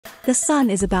The Sun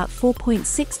is about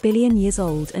 4.6 billion years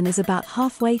old and is about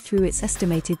halfway through its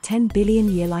estimated 10 billion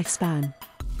year lifespan.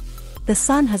 The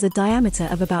Sun has a diameter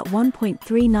of about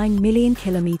 1.39 million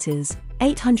kilometers,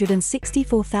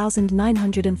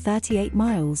 864,938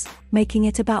 miles, making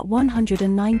it about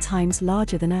 109 times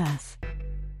larger than Earth.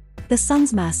 The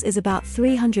Sun's mass is about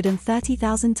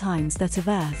 330,000 times that of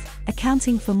Earth,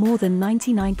 accounting for more than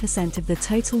 99% of the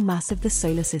total mass of the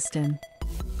solar system.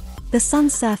 The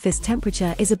Sun's surface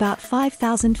temperature is about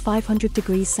 5,500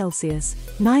 degrees Celsius,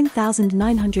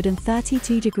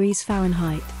 9,932 degrees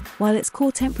Fahrenheit, while its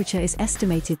core temperature is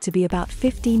estimated to be about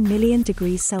 15 million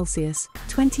degrees Celsius,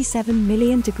 27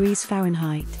 million degrees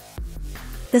Fahrenheit.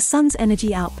 The Sun's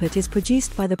energy output is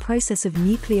produced by the process of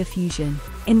nuclear fusion,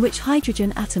 in which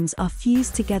hydrogen atoms are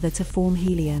fused together to form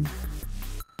helium.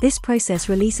 This process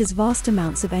releases vast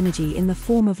amounts of energy in the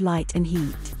form of light and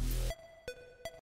heat.